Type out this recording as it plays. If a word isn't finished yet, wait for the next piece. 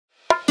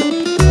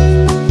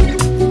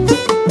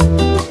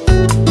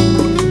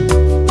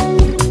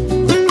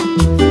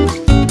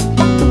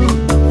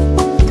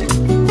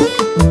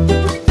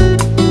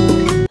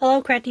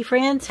Scrapdiva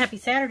friends, happy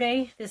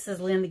Saturday. This is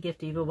Lynn the Gift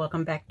Diva.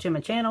 Welcome back to my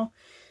channel.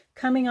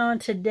 Coming on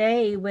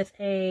today with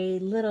a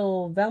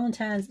little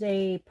Valentine's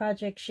Day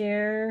project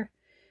share.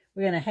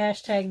 We're going to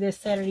hashtag this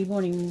Saturday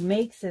morning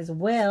makes as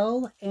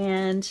well.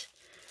 And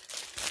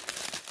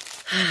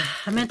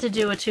I meant to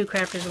do a 2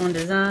 crafters 1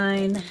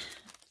 design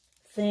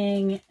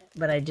thing,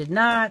 but I did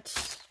not.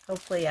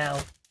 Hopefully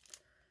I'll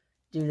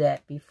do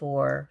that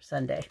before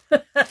Sunday.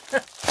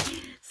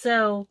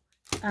 So,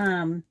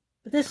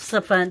 but this was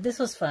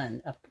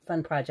a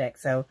fun project.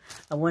 So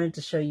I wanted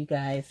to show you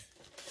guys.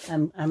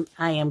 I'm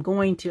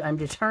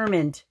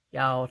determined,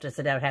 y'all, to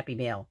send out a happy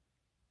mail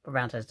for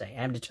Valentine's Day.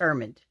 I'm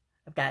determined.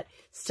 I've got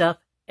stuff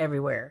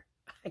everywhere.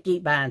 I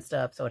keep buying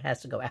stuff, so it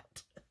has to go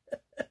out.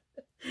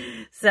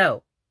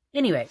 So,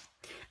 anyway,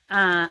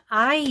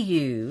 I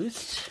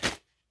used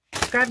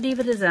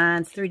Scrapdiva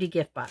Designs 3D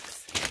gift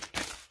box.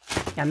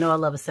 I know I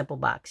love a simple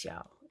box,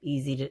 y'all.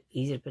 Easy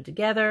to put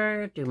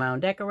together, do my own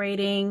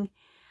decorating.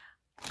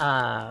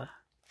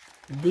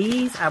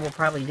 These I will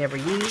probably never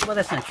use. Well,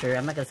 that's not true.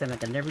 I'm not going to say I'm not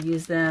going to never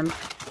use them.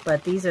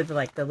 But these are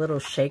like the little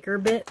shaker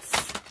bits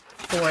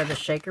for the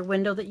shaker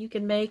window that you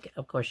can make.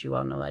 Of course, you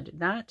all know I did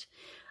not.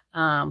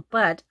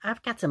 But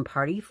I've got some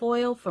party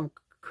foil from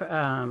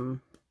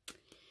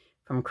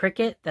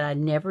Cricut that I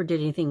never did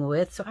anything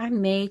with. So I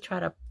may try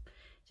to,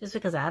 just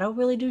because I don't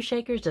really do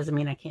shakers, doesn't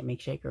mean I can't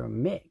make shaker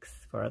mix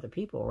for other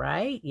people,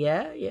 right?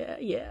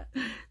 Yeah.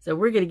 So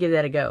we're going to give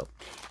that a go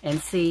and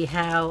see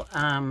how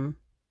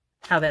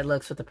that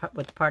looks with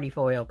the party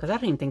foil, because I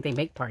don't even think they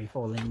make party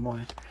foil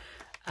anymore.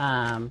 But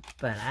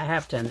I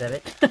have tons of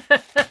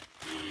it.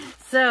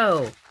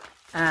 So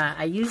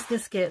I used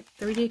this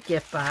 3D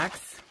gift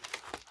box,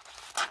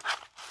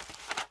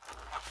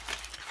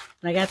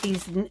 and I got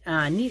these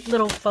neat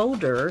little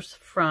folders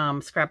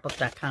from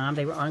scrapbook.com.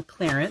 They were on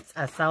clearance.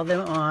 I saw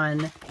them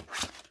on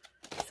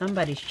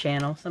somebody's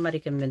channel. Somebody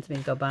convinced me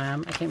to go buy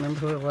them. I can't remember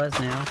who it was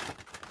now.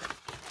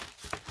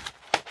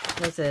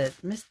 Was it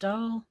Miss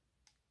Doll?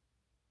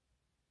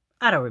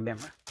 I don't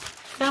remember.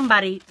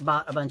 Somebody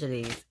bought a bunch of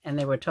these, and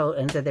they were told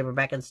and said they were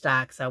back in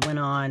stock. So I went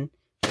on.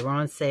 They were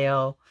on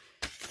sale.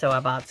 So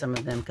I bought some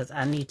of them because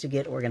I need to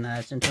get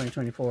organized in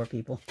 2024,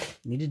 people.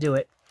 Need to do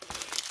it.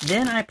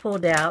 Then I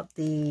pulled out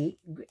the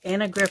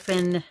Anna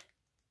Griffin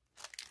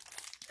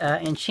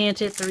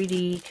Enchanted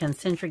 3D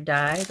concentric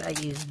dies. I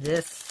used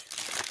this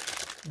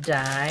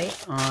die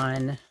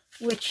on,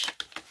 which,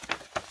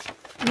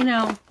 you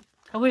know,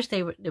 I wish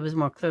it was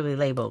more clearly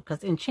labeled,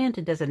 because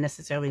enchanted doesn't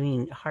necessarily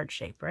mean heart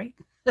shape, right?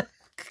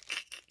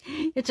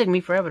 It took me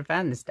forever to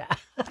find this die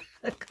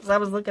because I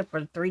was looking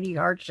for 3D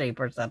heart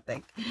shape or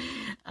something.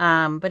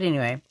 But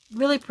anyway,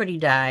 really pretty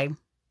die.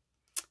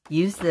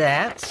 Use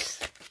that.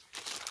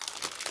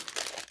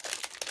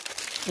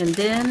 And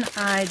then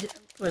I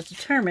was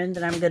determined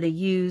that I'm going to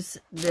use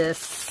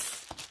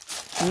this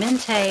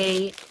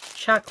Mente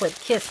Chocolate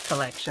Kiss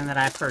collection that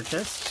I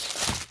purchased.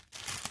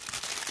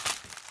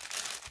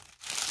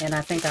 And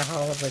I think I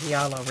hauled with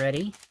y'all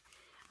already.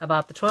 I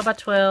bought the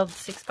 12x12,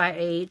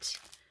 6x8,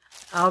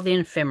 all the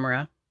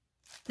ephemera.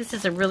 This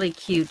is a really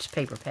cute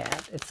paper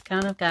pad. It's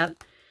kind of got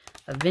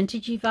a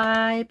vintagey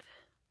vibe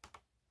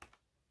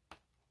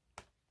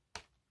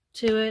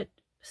to it.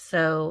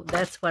 So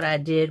that's what I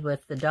did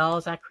with the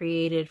dolls I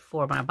created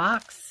for my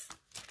box.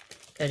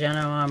 Because y'all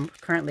know I'm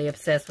currently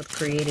obsessed with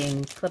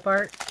creating clip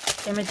art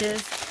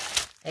images,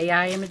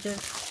 AI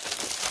images.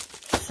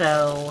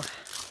 So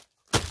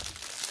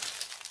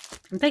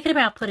I'm thinking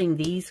about putting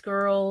these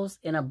girls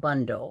in a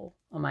bundle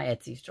on my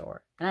Etsy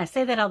store. And I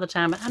say that all the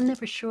time, but I'm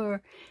never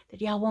sure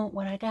that y'all want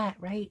what I got,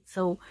 right?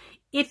 So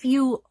if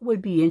you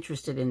would be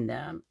interested in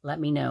them, let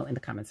me know in the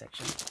comment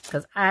section.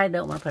 Because I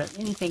don't want to put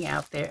anything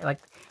out there.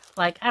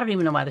 Like I don't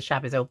even know why the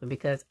shop is open,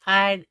 because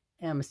I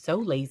am so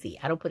lazy.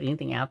 I don't put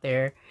anything out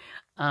there.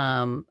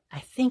 I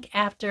think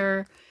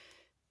after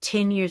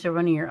 10 years of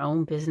running your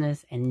own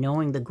business and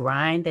knowing the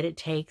grind that it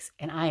takes,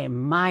 and I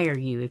admire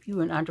you. If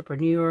you're an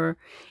entrepreneur,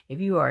 if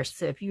you are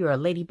a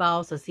lady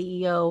boss, a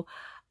CEO,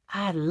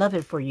 I love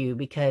it for you,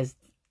 because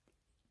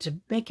to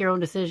make your own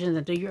decisions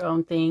and do your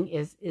own thing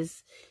is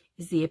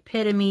the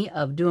epitome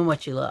of doing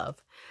what you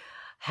love.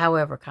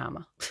 However,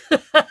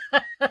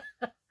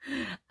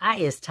 I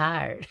is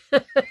tired.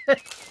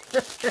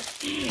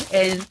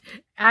 And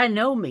I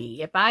know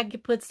me. If I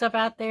put stuff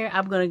out there,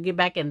 I'm going to get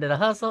back into the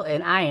hustle.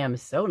 And I am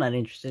so not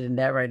interested in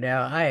that right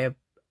now. I am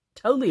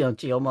totally on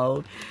chill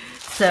mode.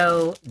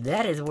 So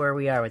that is where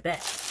we are with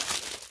that.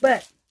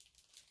 But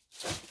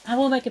I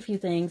will make a few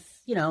things,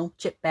 you know,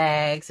 chip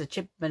bags.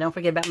 But don't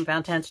forget about my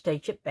Valentine's Day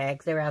chip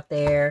bags. They're out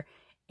there.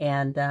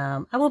 And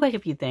I will make a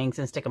few things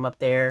and stick them up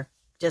there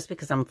just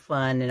because I'm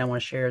fun and I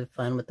want to share the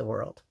fun with the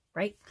world.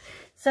 Right?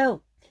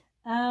 So,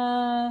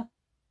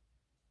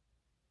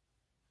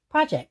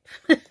 project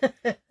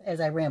as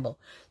I ramble.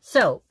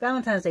 So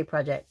Valentine's Day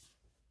project.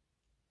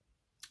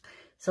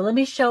 So let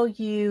me show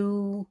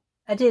you.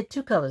 I did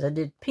 2 colors. I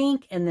did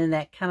pink, and then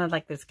that kind of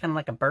like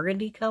a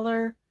burgundy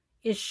color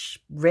ish,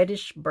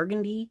 reddish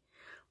burgundy,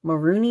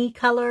 maroony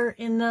color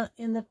in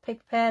the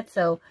paper pad.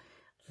 So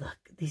Look,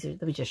 these are,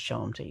 let me just show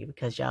them to you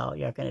because y'all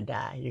gonna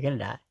die. You're gonna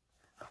die.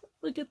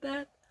 Look at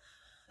that.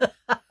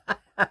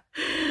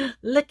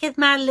 Look at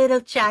my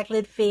little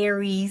chocolate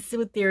fairies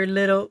with their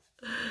little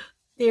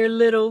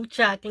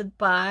chocolate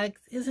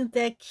box. Isn't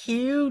that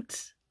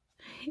cute?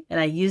 And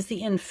I used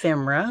the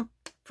ephemera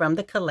from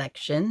the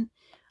collection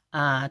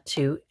and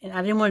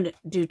I didn't want to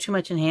do too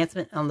much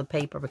enhancement on the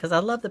paper because I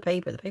love the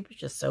paper. The paper's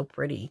just so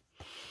pretty.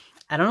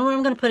 I don't know what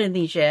I'm going to put in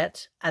these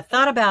yet. I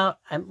thought about,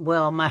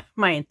 well, my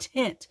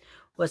intent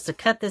was to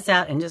cut this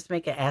out and just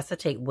make an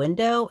acetate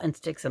window and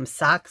stick some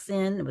socks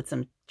in with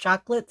some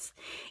chocolates.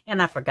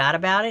 And I forgot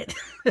about it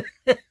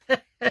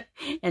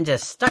and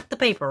just stuck the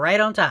paper right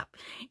on top.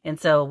 And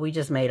so we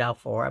just made all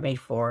four. I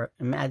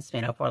just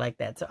made all four like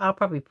that. So I'll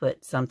probably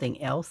put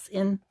something else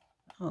in.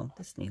 Oh,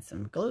 this needs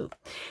some glue.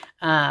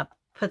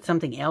 Put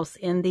something else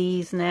in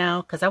these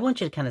now because I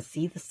want you to kind of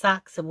see the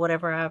socks of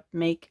whatever I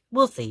make.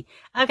 We'll see.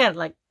 I got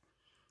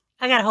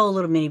a whole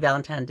little mini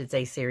Valentine's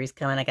Day series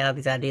coming. I got all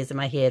these ideas in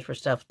my head for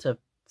stuff to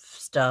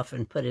stuff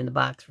and put in the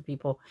box for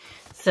people.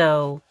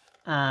 So,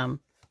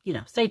 you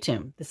know, stay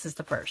tuned. This is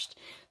the first.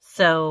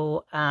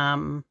 So,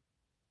 and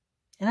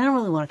I don't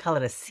really want to call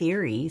it a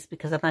series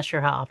because I'm not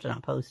sure how often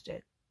I'll post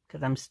it.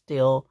 Because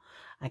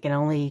I can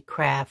only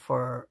craft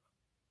for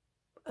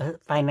a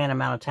finite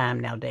amount of time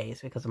nowadays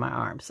because of my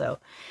arm. So,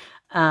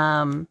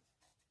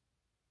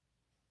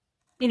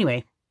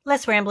 anyway,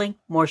 less rambling,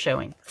 more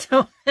showing.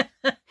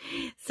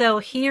 So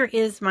here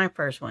is my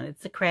first one.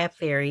 It's the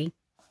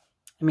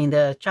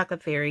the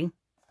chocolate fairy.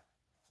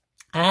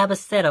 I have a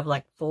set of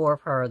like 4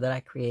 of her that I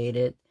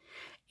created.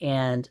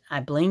 And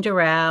I blinged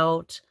her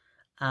out.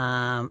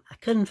 I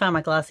couldn't find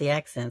my glossy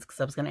accents because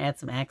I was going to add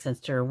some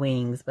accents to her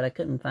wings, but I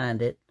couldn't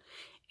find it.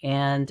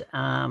 And,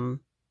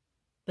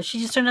 but she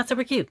just turned out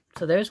super cute.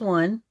 So there's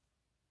one.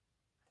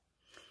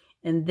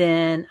 And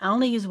then I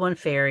only use one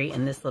fairy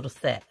in this little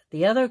set.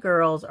 The other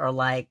girls are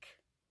like,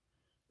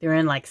 they're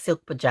in like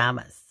silk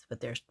pajamas with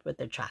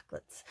their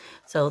chocolates.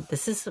 So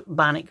this is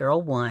Bonnet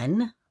Girl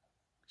 1.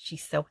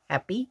 She's so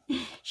happy.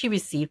 She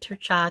received her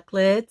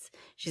chocolates.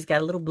 She's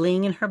got a little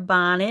bling in her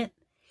bonnet.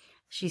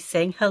 She's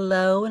saying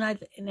hello and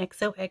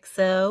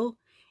XOXO.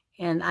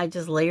 And I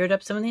just layered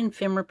up some of the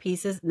ephemera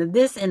pieces. Now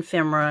this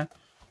ephemera,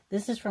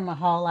 this is from a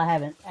haul I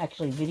haven't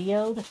actually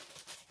videoed.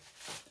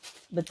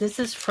 But this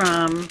is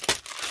from,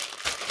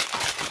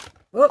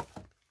 whoop,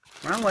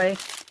 wrong way.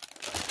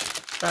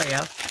 Sorry,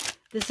 y'all.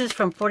 This is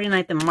from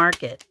 49th and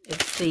Market.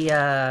 It's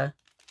the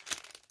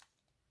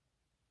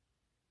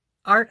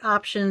Art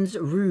Options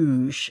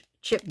Rouge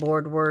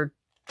chipboard word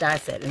die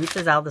set. And this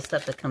is all the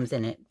stuff that comes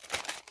in it.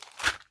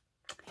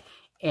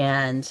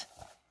 And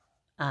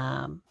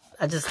I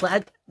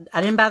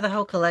didn't buy the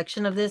whole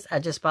collection of this. I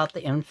just bought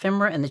the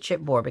ephemera and the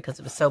chipboard because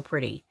it was so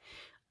pretty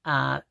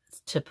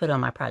to put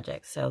on my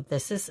project. So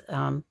this is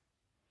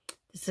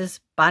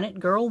Bonnet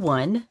Girl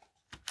 1.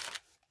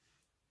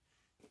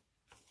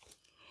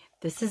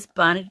 This is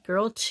Bonnet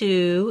Girl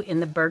 2 in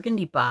the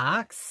burgundy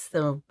box.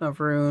 The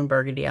maroon,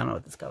 burgundy, I don't know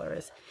what this color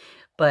is.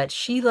 But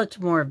she looked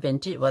more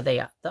vintage. Well,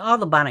 all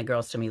the Bonnet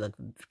Girls to me look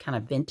kind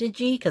of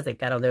vintagey because they've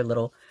got all their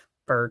little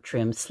fur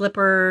trim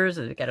slippers.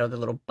 And they've got all their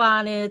little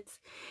bonnets.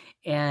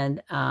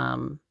 And I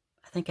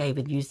think I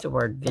even used the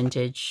word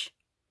vintage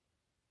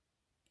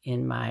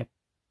in my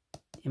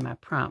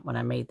prompt when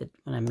I made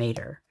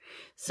her.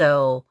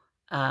 So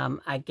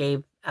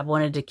I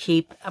wanted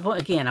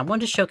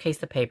to showcase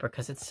the paper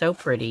because it's so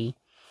pretty.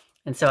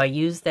 And so I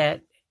used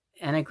that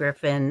Anna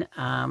Griffin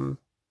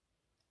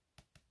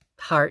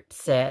heart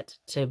set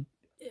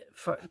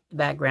for the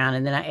background.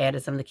 And then I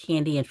added some of the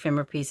candy and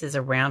ephemera pieces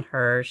around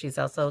her. She's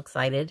also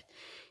excited.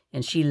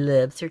 And she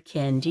loves her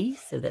candy.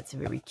 So that's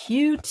very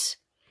cute.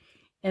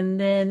 And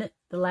then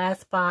the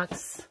last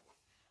box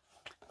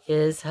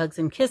is Hugs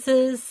and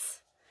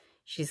Kisses.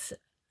 She's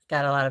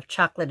got a lot of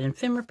chocolate and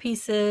ephemera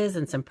pieces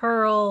and some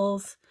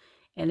pearls.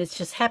 And it's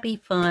just happy,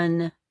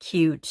 fun,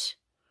 cute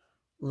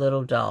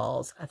little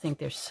dolls. I think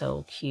they're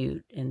so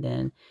cute. And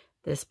then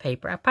this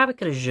paper. I probably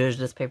could have zhuzhed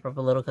this paper up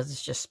a little because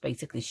it's just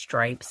basically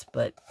stripes.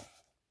 But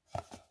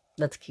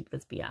let's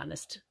be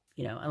honest.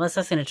 You know, unless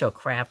I send it to a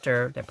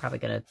crafter, they're probably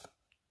going to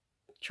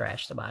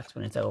trash the box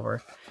when it's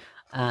over.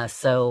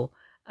 So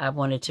I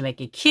wanted to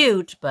make it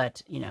cute,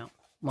 but, you know,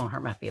 won't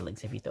hurt my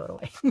feelings if you throw it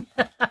away.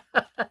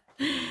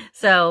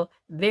 So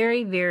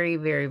very, very,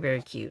 very,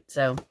 very cute.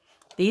 So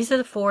these are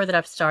the 4 that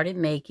I've started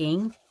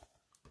making.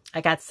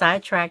 I got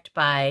sidetracked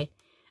by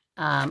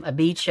a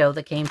bead show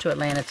that came to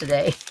Atlanta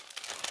today.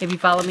 If you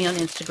follow me on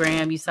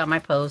Instagram, you saw my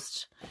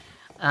post.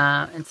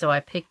 And so I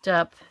picked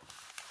up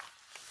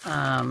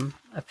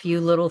a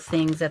few little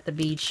things at the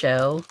bead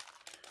show.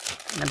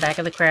 In the back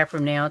of the craft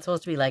room now. It's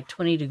supposed to be like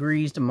 20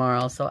 degrees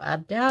tomorrow. So I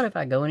doubt if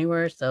I go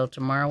anywhere. So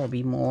tomorrow will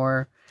be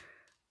more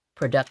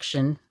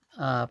production,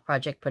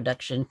 project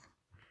production.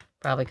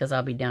 Probably because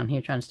I'll be down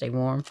here trying to stay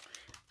warm.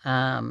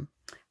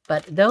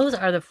 But those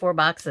are the 4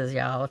 boxes,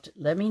 y'all.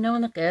 Let me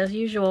know, as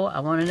usual. I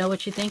want to know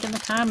what you think in the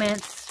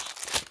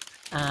comments.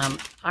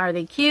 Are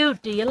they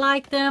cute? Do you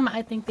like them?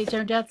 I think they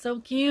turned out so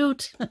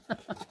cute.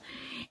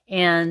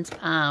 And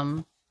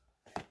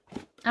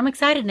I'm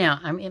excited now.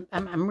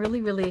 I'm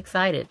really, really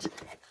excited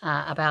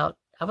about,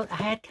 I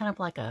had kind of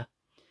like a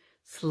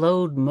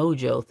slowed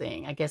mojo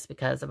thing, I guess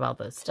because of all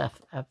the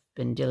stuff I've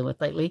been dealing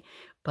with lately,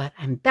 but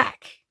I'm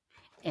back,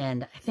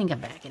 and I think I'm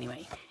back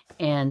anyway,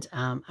 and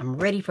I'm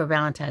ready for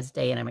Valentine's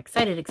Day, and I'm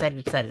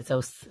excited,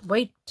 so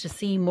wait to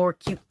see more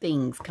cute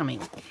things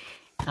coming,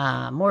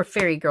 more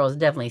fairy girls,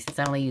 definitely, since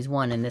I only use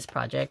one in this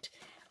project,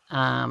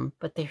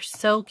 but they're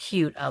so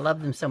cute. I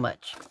love them so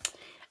much.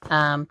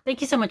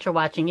 Thank you so much for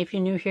watching. If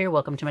you're new here,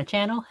 welcome to my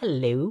channel.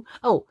 Hello.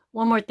 Oh,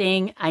 one more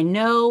thing. I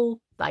know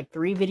like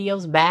 3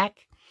 videos back,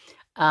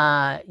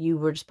 you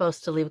were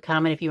supposed to leave a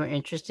comment if you were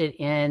interested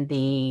in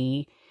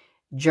the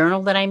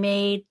journal that I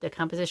made, the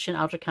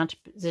Ultra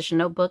Composition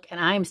Notebook, and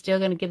I am still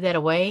going to give that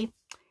away.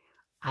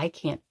 I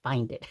can't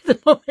find it at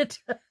the moment.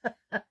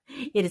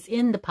 It is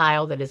in the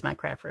pile that is my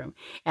craft room,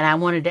 and I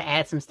wanted to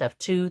add some stuff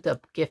to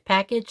the gift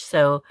package,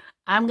 so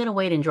I'm going to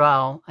wait and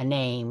draw a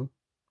name.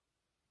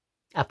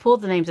 I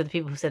pulled the names of the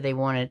people who said they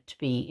wanted to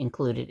be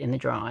included in the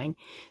drawing.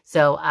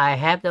 So I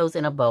have those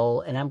in a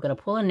bowl, and I'm going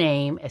to pull a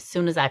name as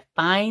soon as I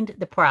find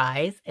the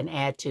prize and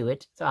add to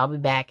it. So I'll be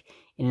back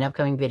in an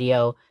upcoming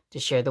video to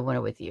share the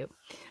winner with you.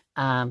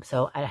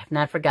 So I have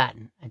not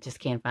forgotten. I just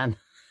can't find.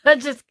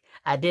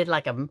 I did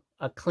like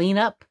a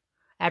cleanup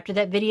after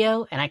that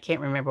video, and I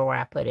can't remember where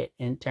I put it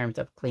in terms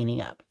of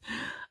cleaning up.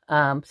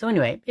 So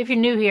anyway, if you're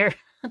new here,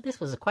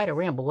 this was quite a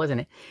ramble, wasn't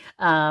it?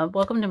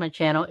 Welcome to my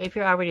channel. If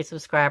you're already a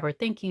subscriber,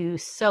 thank you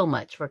so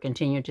much for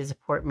continuing to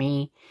support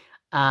me.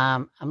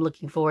 I'm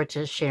looking forward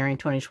to sharing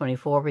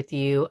 2024 with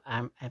you.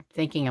 I'm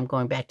thinking I'm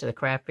going back to the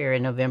craft fair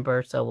in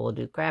November, so we'll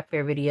do craft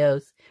fair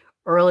videos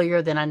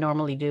earlier than I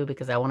normally do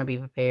because I want to be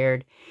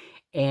prepared.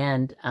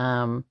 And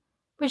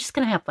we're just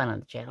going to have fun on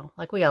the channel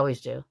like we always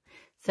do.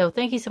 So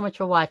thank you so much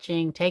for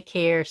watching. Take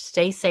care.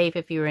 Stay safe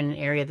if you're in an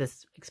area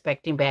that's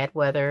expecting bad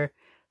weather.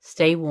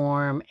 Stay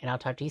warm, and I'll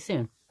talk to you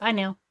soon. Bye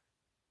now.